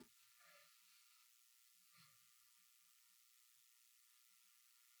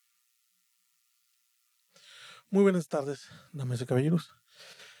Muy buenas tardes, damas y caballeros.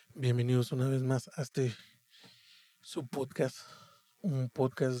 Bienvenidos una vez más a su podcast. Un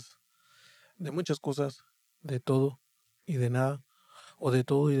podcast de muchas cosas, de todo y de nada. O de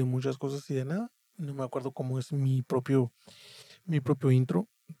todo y de muchas cosas y de nada. No me acuerdo cómo es mi propio intro.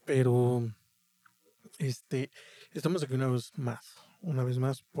 Pero estamos aquí una vez más. Una vez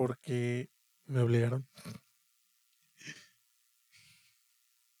más porque me obligaron.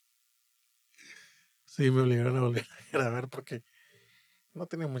 Sí, me obligaron a volver a grabar porque no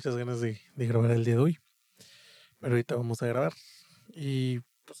tenía muchas ganas de grabar el día de hoy. Pero ahorita vamos a grabar. Y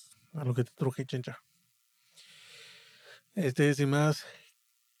pues a lo que te truje, chencha. Sin más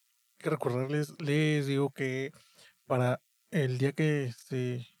que recordarles, les digo que para el día que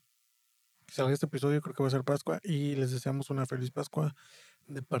salga este episodio, creo que va a ser Pascua, y les deseamos una feliz Pascua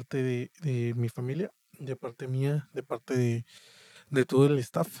de parte de mi familia, de parte mía, de parte de todo el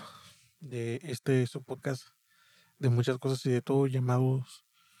staff de su podcast, de muchas cosas y de todo llamado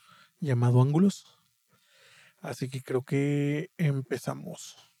Ángulos. Así que creo que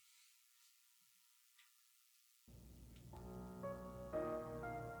empezamos.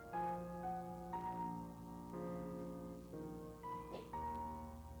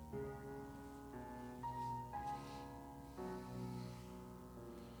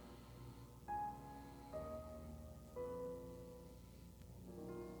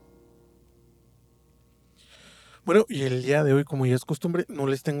 Bueno, y el día de hoy, como ya es costumbre, no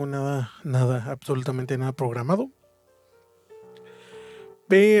les tengo nada, absolutamente nada programado.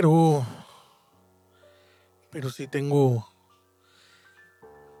 Pero sí tengo,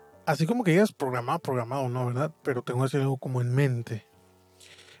 así como que ya es programado, ¿no? ¿Verdad? Pero tengo así algo como en mente.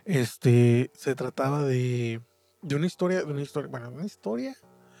 Se trataba de una historia, bueno, una historia.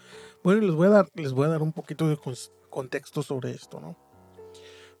 Bueno, les voy a dar un poquito de contexto sobre esto, ¿no?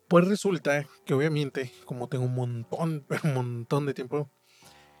 Pues resulta que obviamente, como tengo un montón, pero un montón de tiempo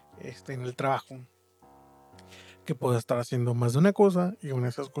en el trabajo, que puedo estar haciendo más de una cosa, y una de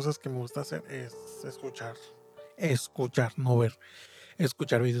esas cosas que me gusta hacer es escuchar, no ver,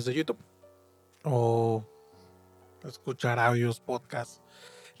 escuchar videos de YouTube o escuchar audios, podcasts,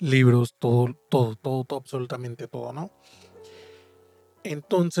 libros, todo, absolutamente todo, ¿no?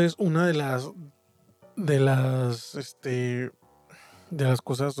 Entonces, una de las, de las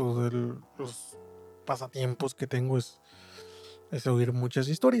cosas o de los pasatiempos que tengo es oír muchas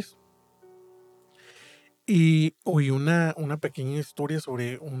historias. Y oí una pequeña historia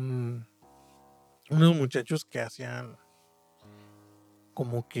sobre unos muchachos que hacían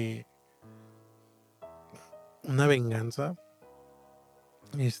como que una venganza,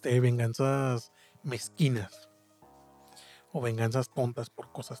 venganzas mezquinas o venganzas tontas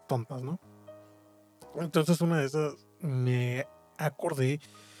por cosas tontas, ¿no? Entonces una de esas me acordé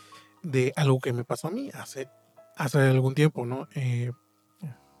de algo que me pasó a mí hace algún tiempo, ¿no?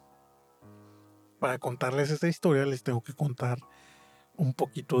 Para contarles esta historia les tengo que contar un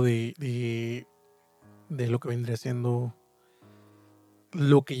poquito de lo que vendría siendo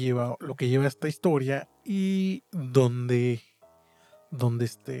lo que lleva esta historia y dónde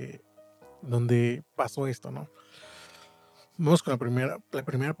dónde pasó esto, ¿no? Vamos con la primera. La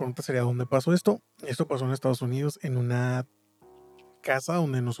primera pregunta sería: ¿dónde pasó esto? Esto pasó en Estados Unidos, en una casa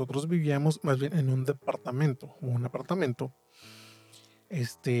donde nosotros vivíamos, más bien en un departamento o un apartamento.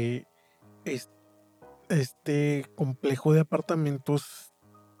 Este, es- este complejo de apartamentos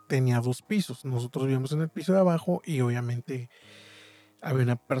tenía 2 pisos. Nosotros vivíamos en el piso de abajo y obviamente había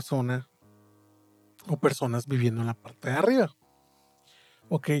una persona o personas viviendo en la parte de arriba.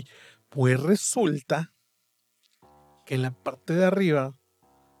 Ok, pues resulta que en la parte de arriba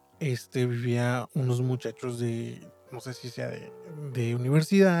vivía unos muchachos no sé si sea de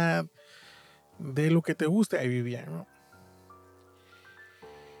universidad, de lo que te guste, ahí vivían, ¿no?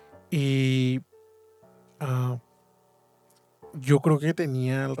 Y ah, yo creo que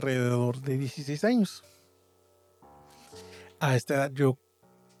tenía alrededor de 16 años. A esta edad yo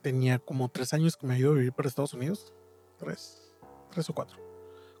tenía como 3 años que me había ido a vivir para Estados Unidos. Tres o 4.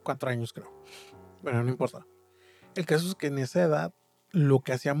 4 años creo. Bueno, no importa. El caso es que en esa edad lo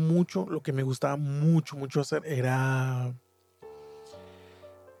que hacía mucho, lo que me gustaba mucho hacer era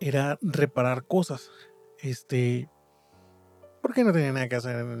reparar cosas. Porque no tenía nada que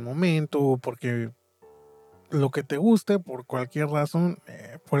hacer en el momento, porque lo que te guste, por cualquier razón,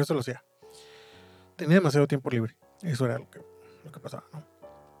 por eso lo hacía. Tenía demasiado tiempo libre. Eso era lo que pasaba, ¿no?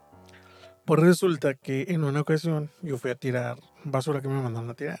 Pues resulta que en una ocasión yo fui a tirar basura que me mandaron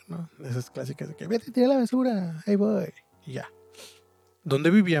a tirar, ¿no? Esas clásicas de que vete a tirar la basura, ahí voy. Y ya.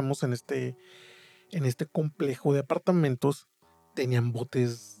 Donde vivíamos en este complejo de apartamentos, tenían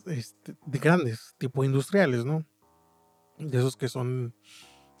botes de grandes, tipo industriales, ¿no? De esos que son,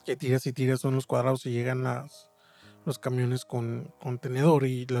 que tiras y tiras, son los cuadrados y llegan los camiones con contenedor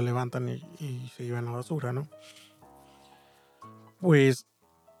y lo levantan y se llevan la basura, ¿no? Pues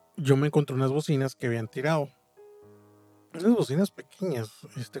yo me encontré unas bocinas que habían tirado. Unas bocinas pequeñas,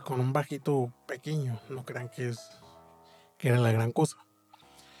 con un bajito pequeño, no crean que era la gran cosa.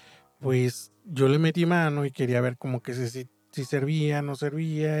 Pues yo le metí mano y quería ver como que si servía, no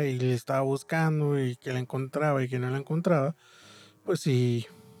servía, y le estaba buscando y que la encontraba y que no la encontraba, pues sí,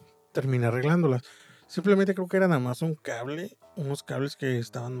 terminé arreglándolas. Simplemente creo que era nada más unos cables que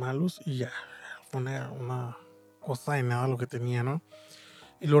estaban malos y ya, fue una cosa de nada lo que tenía, ¿no?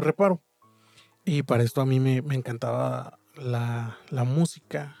 Y lo reparo. Y para esto a mí me encantaba la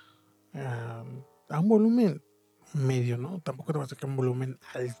música a un volumen medio, ¿no? Tampoco te voy a decir que a un volumen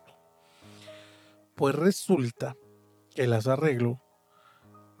alto. Pues resulta que las arreglo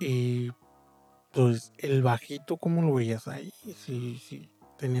y pues el bajito, ¿cómo lo veías ahí? Sí, sí,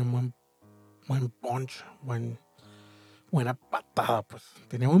 tenía buen punch, buena patada, pues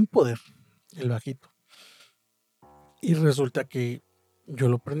tenía buen poder el bajito. Y resulta que yo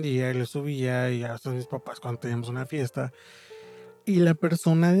lo prendía y le subía y hasta mis papás cuando teníamos una fiesta y la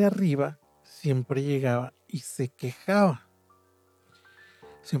persona de arriba siempre llegaba y se quejaba.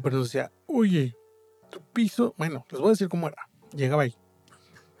 Siempre nos decía, oye, tu piso, bueno, les voy a decir cómo era. Llegaba ahí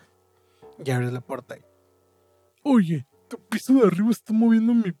y abres la puerta y, oye, tu piso de arriba está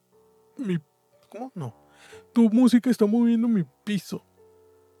moviendo mi, ¿cómo? No, tu música está moviendo mi piso.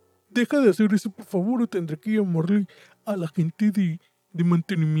 Deja de hacer eso, por favor, o tendré que llamarle a la gente de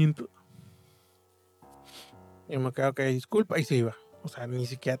mantenimiento. Y me quedaba que disculpa y se iba. O sea, ni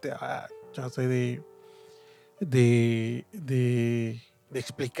siquiera te daba chance de, de, de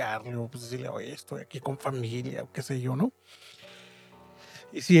explicarle o pues decirle, oye, estoy aquí con familia o qué sé yo, ¿no?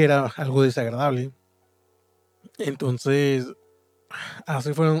 Y sí era algo desagradable. Entonces,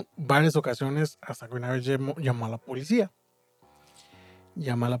 así fueron varias ocasiones hasta que una vez llamó a la policía.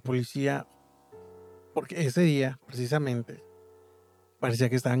 Llama a la policía porque ese día, precisamente, parecía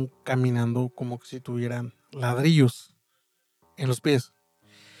que estaban caminando como si tuvieran ladrillos en los pies.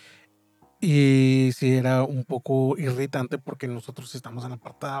 Y sí era un poco irritante porque nosotros estamos en la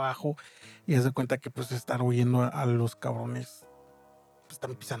parte de abajo y se cuenta que pues estar oyendo a los cabrones pues,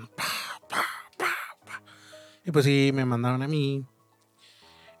 están pisando. Pa, pa, pa, pa. Y pues sí, me mandaron a mí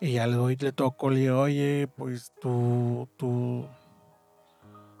y ya le toco, le digo, oye, pues tú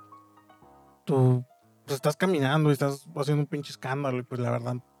pues, estás caminando y estás haciendo un pinche escándalo y pues la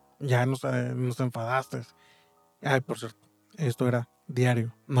verdad ya nos enfadaste. Ay, por cierto, esto era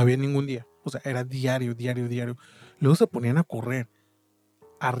diario, no había ningún día, o sea, era diario, diario, diario. Luego se ponían a correr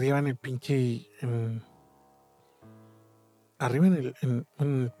arriba en el pinche, arriba en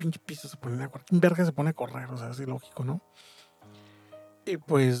el pinche piso se ponían a correr. ¿Quién verga se pone a correr? O sea, así lógico, ¿no? Y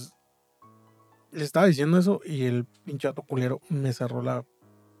pues le estaba diciendo eso y el pinche vato culero me cerró la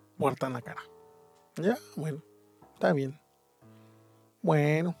puerta en la cara. Ya, bueno, está bien.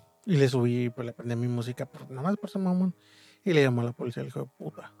 Bueno, y le subí, pues le prendí mi música, nada más por ser mamón. Y le llamó a la policía, el hijo de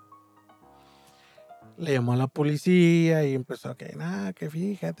puta. Le llamó a la policía y empezó a que, nada, que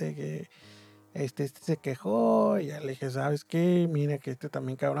fíjate que este se quejó. Y ya le dije, ¿sabes qué? Mira que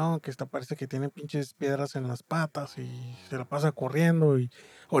también cabrón, que parece que tiene pinches piedras en las patas y se la pasa corriendo. Y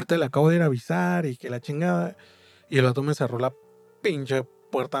ahorita le acabo de ir a avisar y que la chingada. Y el vato me cerró la pinche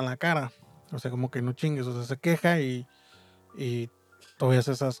puerta en la cara. O sea, como que no chingues, o sea, se queja y todavía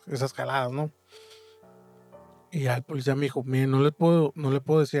hace esas jaladas, ¿no? Y ya el policía me dijo, mire, no le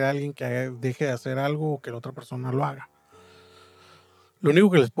puedo decir a alguien que deje de hacer algo o que la otra persona lo haga. Lo único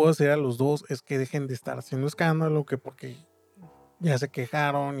que les puedo decir a los dos es que dejen de estar haciendo escándalo, que porque ya se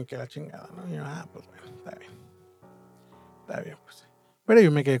quejaron y que la chingada, ¿no? Y yo, pues bueno, está bien, pues. Pero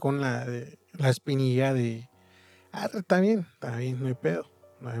yo me quedé con la espinilla de, está bien, no hay pedo,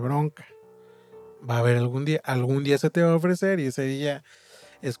 no hay bronca. Va a haber algún día se te va a ofrecer y ese día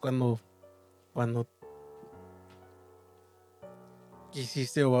es cuando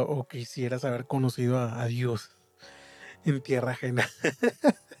quisiste o quisieras haber conocido a Dios en tierra ajena.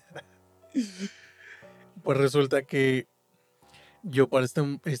 Pues resulta que yo para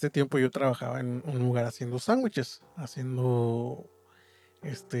este tiempo yo trabajaba en un lugar haciendo sándwiches,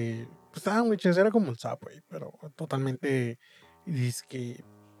 pues sándwiches, era como un Subway, pero totalmente disque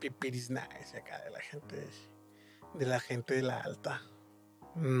pipiris nice acá de la gente de la alta.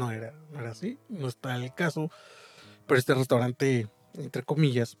 No era así, no está el caso, pero este restaurante, entre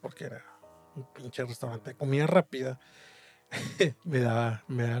comillas, porque era un pinche restaurante de comida rápida, me da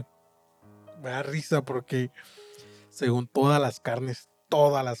risa porque según todas las carnes,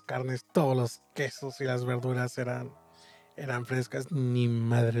 todos los quesos y las verduras eran frescas, ni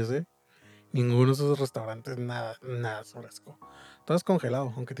madres, ninguno de esos restaurantes, nada es fresco. Todo es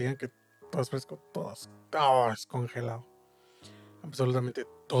congelado, aunque te digan que todo es fresco, todo es congelado. Absolutamente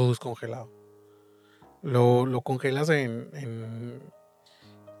todo es congelado. Lo congelas en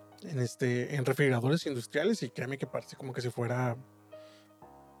refrigeradores industriales y créeme que parece como que si fuera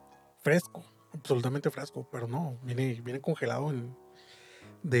fresco, absolutamente fresco, pero no, viene congelado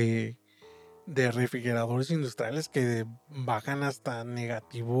de, de refrigeradores industriales que bajan hasta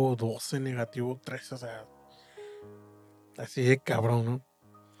 -12, -13, o sea, así de cabrón, ¿no?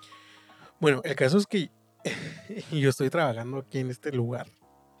 Bueno, el caso es que yo estoy trabajando aquí en este lugar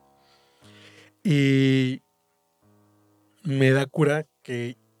y me da cura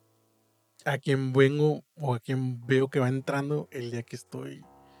que a quien vengo o a quien veo que va entrando el día que estoy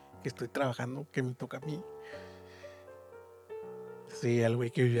trabajando, que me toca a mí. Sí, al güey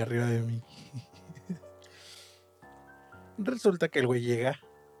que vive arriba de mí. Resulta que el güey llega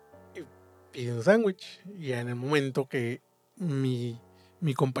y pide un sándwich. Y en el momento que mi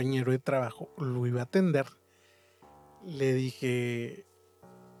compañero de trabajo lo iba a atender, le dije: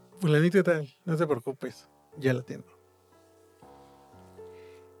 fulanito y tal, no te preocupes, ya lo atiendo.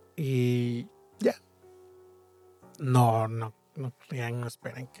 Y ya. No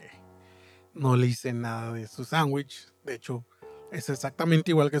esperen que no le hice nada de su sándwich. De hecho, es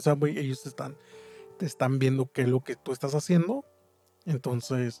exactamente igual que Subway. Ellos te están viendo qué es lo que tú estás haciendo.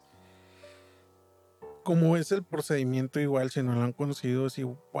 Entonces, como es el procedimiento igual, si no lo han conocido, es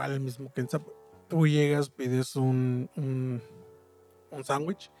igual el mismo que en Subway. Tú llegas, pides un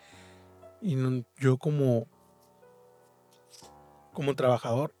sándwich y yo como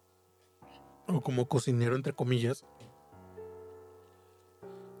trabajador o como cocinero, entre comillas,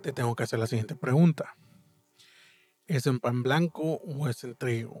 te tengo que hacer la siguiente pregunta. ¿Es en pan blanco o es en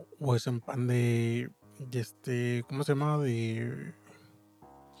trigo? ¿O es en pan ¿cómo se llama? De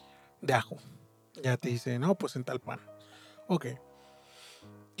ajo. Ya te dice, no, pues en tal pan. Ok.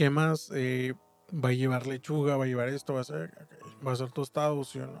 ¿Qué más? ¿Va a llevar lechuga? ¿Va a llevar esto? ¿Va a ser tostado?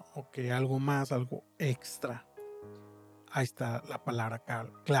 ¿Sí o no? Ok, algo más, algo extra. Ahí está la palabra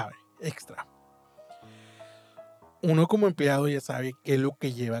clave, extra. Uno como empleado ya sabe qué es lo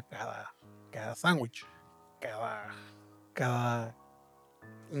que lleva cada sándwich. Cada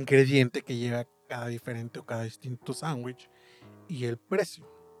ingrediente que lleva cada diferente o cada distinto sándwich y el precio.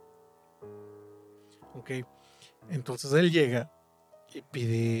 Ok, entonces él llega y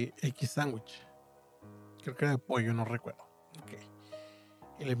pide X sándwich. Creo que era de pollo, no recuerdo. Ok,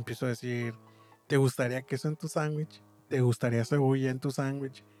 y le empiezo a decir: ¿te gustaría queso en tu sándwich? ¿Te gustaría cebolla en tu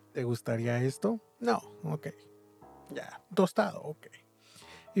sándwich? ¿Te gustaría esto? No, ok. Ya, tostado, ok.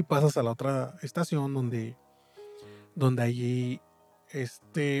 Y pasas a la otra estación donde allí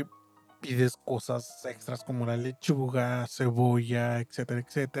pides cosas extras como la lechuga, cebolla, etcétera,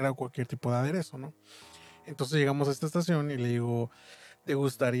 etcétera, cualquier tipo de aderezo, ¿no? Entonces llegamos a esta estación y le digo: ¿te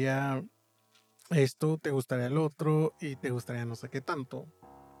gustaría esto? ¿Te gustaría el otro? ¿Y te gustaría no sé qué tanto?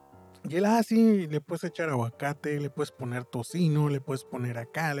 Y él, sí, le puedes echar aguacate, le puedes poner tocino, le puedes poner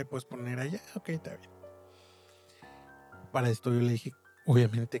acá, le puedes poner allá. Ok, está bien. Para esto yo le dije,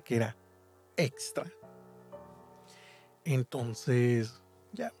 obviamente, que era extra. Entonces,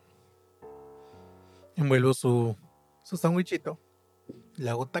 ya. Envuelvo su sándwichito, le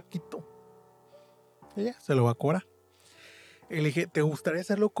hago taquito y ya, se lo va a cobrar. Y le dije: ¿te gustaría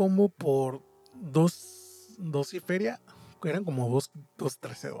hacerlo como por dos y feria? Eran como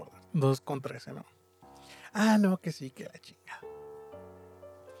 $2.13, $2.13, ¿no? No, que sí, que la chingada.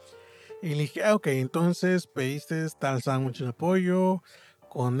 Y le dije: ok, entonces pediste tal sándwich de pollo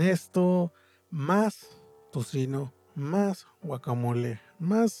con esto, más tocino, más guacamole,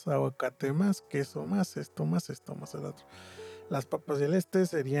 más aguacate, más queso, más esto, más el otro. Las papas del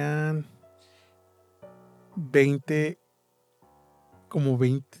serían 20,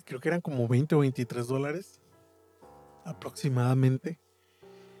 creo que eran como 20 o $23 aproximadamente.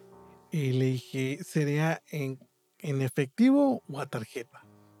 Y le dije: ¿sería en efectivo o a tarjeta?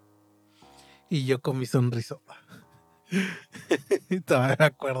 Y yo con mi sonrisota. Todavía me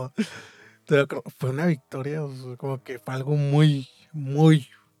acuerdo. Fue una victoria, o sea, como que fue algo muy, muy,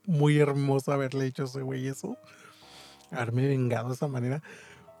 muy hermoso haberle hecho a ese güey eso. Haberme vengado de esa manera.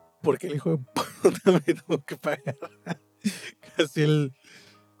 Porque el hijo de puta me tuvo que pagar casi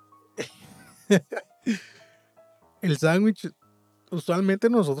el sándwich. Usualmente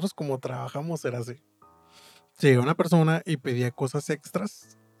nosotros, como trabajamos, era así: si llegaba una persona y pedía cosas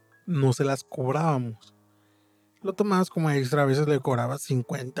extras, no se las cobrábamos. Lo tomabas como extra, a veces le cobrabas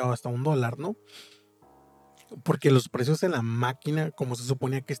 50 o hasta $1, ¿no? porque los precios en la máquina, como se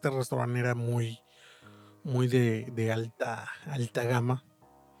suponía que este restaurante era muy de alta gama,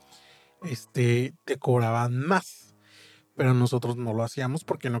 te cobraban más. Pero nosotros no lo hacíamos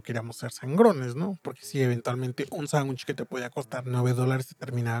porque no queríamos ser sangrones, ¿no? Porque si eventualmente un sándwich que te podía costar $9 te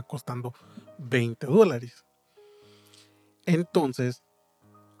terminaba costando $20. Entonces,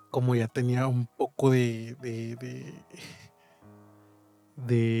 como ya tenía un poco de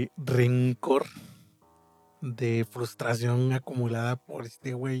rencor, de frustración acumulada por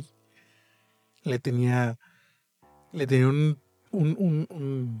este güey, le tenía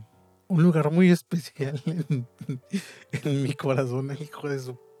un lugar muy especial en mi corazón, el hijo de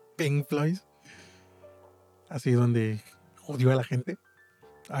su Pink Floyd, así donde jodió a la gente.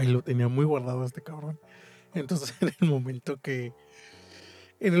 Ahí lo tenía muy guardado este cabrón. Entonces en el momento que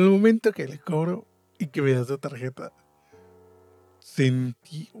le cobro y que me da su tarjeta,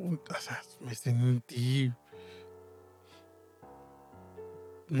 me sentí,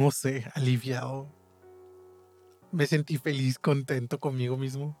 no sé, aliviado. Me sentí feliz, contento conmigo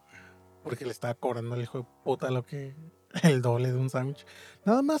mismo, porque le estaba cobrando al hijo de puta el doble de un sándwich.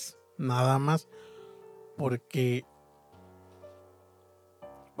 Nada más, porque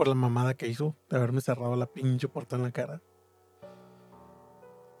por la mamada que hizo de haberme cerrado la pinche puerta en la cara.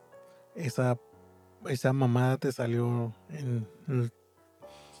 Esa, esa mamada te salió en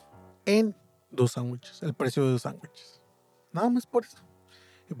 2 sándwiches, el precio de 2 sándwiches. Nada más por eso.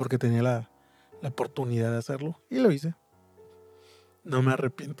 Y porque tenía la oportunidad de hacerlo y lo hice. No me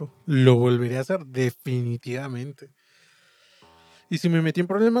arrepiento. Lo volveré a hacer definitivamente. Y si me metí en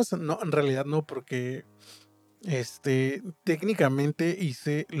problemas, no, en realidad no, porque técnicamente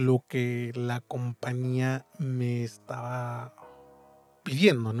hice lo que la compañía me estaba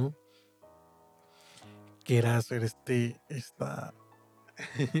pidiendo, ¿no? Que era hacer este,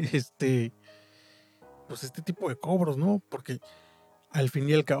 pues este tipo de cobros, ¿no? Porque al fin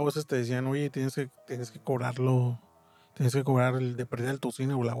y al cabo te decían, oye, tienes que cobrarlo, tienes que cobrar el de pérdida el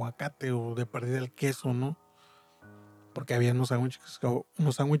tocino o el aguacate o de pérdida el queso, ¿no? Porque había unos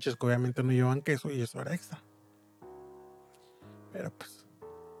sándwiches que obviamente no llevaban queso y eso era extra. Pero pues,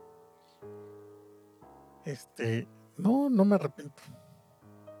 no me arrepiento.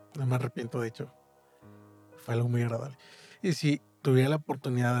 No me arrepiento, de hecho. Fue algo muy agradable. Y si tuviera la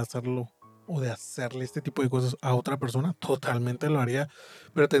oportunidad de hacerlo o de hacerle este tipo de cosas a otra persona, totalmente lo haría.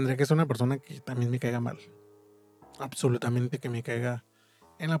 Pero tendría que ser una persona que también me caiga mal. Absolutamente que me caiga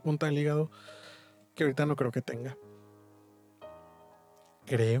en la punta del hígado, que ahorita no creo que tenga.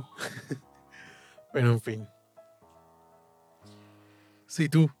 Creo. Pero en fin. Si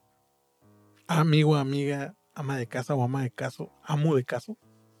tú, amigo, amiga, ama de casa o ama de caso, amo de caso,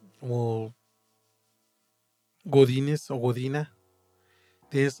 o godines o godina,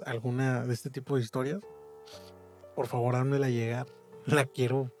 ¿tienes alguna de este tipo de historias? Por favor, házmela llegar. La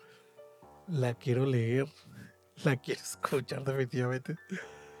quiero, la quiero leer, la quiero escuchar definitivamente.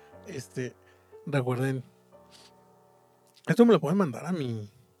 Recuerden, esto me lo pueden mandar a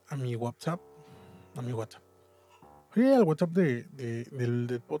mi WhatsApp, a mi WhatsApp. Sí, al WhatsApp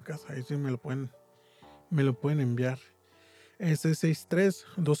del podcast, ahí sí me lo pueden enviar. Es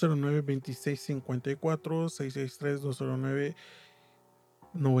 663-209-2654,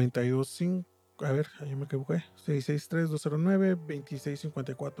 663-209-925. A ver, ahí me equivoqué.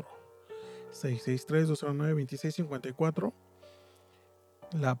 663-209-2654. 663-209-2654.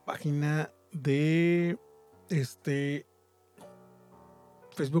 La página de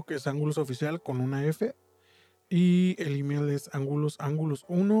Facebook es Ángulos Oficial con una F. Y el email es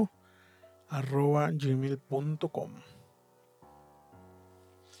angulos1@gmail.com.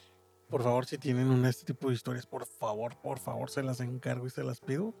 Por favor, si tienen este tipo de historias, por favor, se las encargo y se las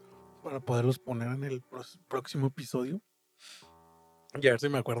pido para poderlos poner en el próximo episodio. Y a ver si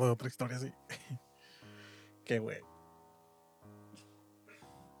me acuerdo de otra historia así. Qué güey.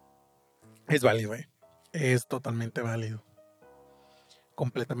 Es válido, es totalmente válido.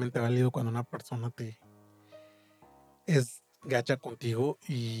 Completamente válido cuando una persona es gacha contigo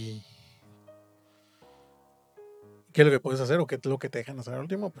y qué es lo que puedes hacer o qué es lo que te dejan hacer al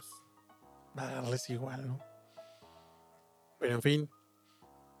último, pues darles igual, ¿no? Pero en fin,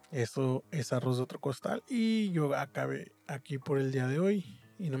 eso es arroz de otro costal y yo acabé aquí por el día de hoy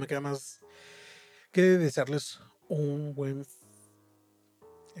y no me queda más que desearles un buen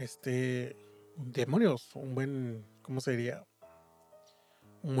demonios, un buen, ¿cómo se diría?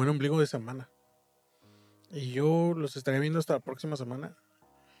 Un buen ombligo de semana. Y yo los estaré viendo hasta la próxima semana.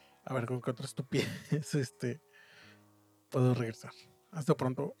 A ver con qué otra estupidez puedo regresar. Hasta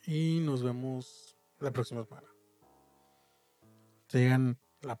pronto y nos vemos la próxima semana. Sigan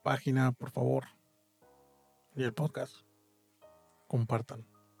la página, por favor. y el podcast. Compartan.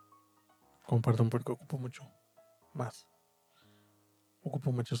 Compartan porque ocupo mucho más.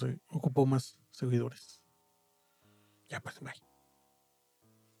 Ocupo más seguidores. Ya pues, bye.